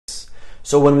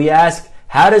So when we ask,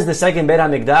 how does the second Beit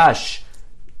HaMikdash,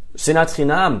 Sinat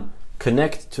Chinam,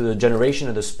 connect to the generation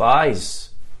of the spies?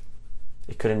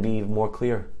 It couldn't be more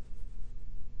clear.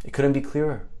 It couldn't be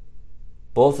clearer.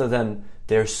 Both of them,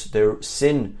 their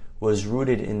sin was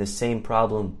rooted in the same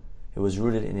problem. It was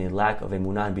rooted in a lack of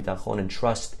emunah and bitachon and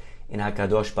trust in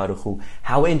HaKadosh Baruch Hu.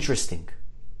 How interesting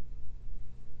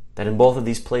that in both of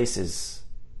these places,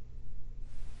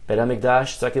 Beit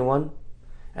HaMikdash, second one,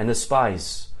 and the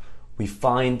spies, we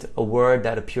find a word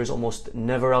that appears almost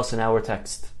never else in our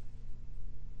text.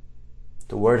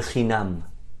 The word chinam.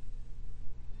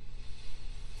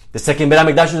 The second Beit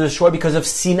HaMikdash was destroyed because of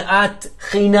sinat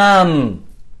chinam.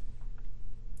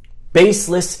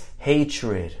 Baseless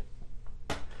hatred.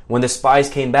 When the spies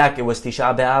came back, it was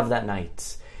Tisha B'Av that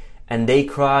night. And they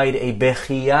cried a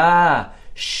bechiyah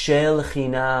shel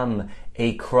chinam,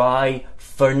 a cry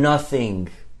for nothing.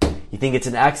 You think it's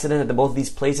an accident that both of these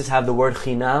places have the word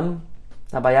chinam?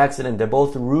 Not by accident. They're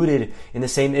both rooted in the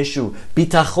same issue.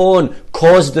 Bitachon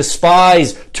caused the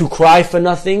spies to cry for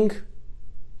nothing.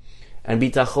 And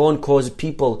bitachon caused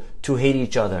people to hate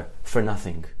each other for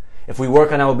nothing. If we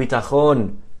work on our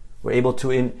bitachon, we're able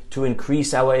to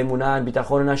increase our emunah and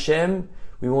bitachon in Hashem.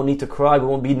 We won't need to cry. We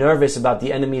won't be nervous about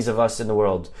the enemies of us in the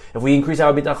world. If we increase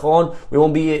our bitachon, we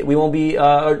won't be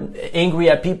angry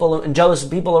at people and jealous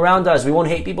of people around us. We won't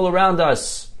hate people around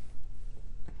us.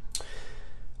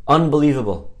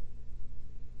 Unbelievable.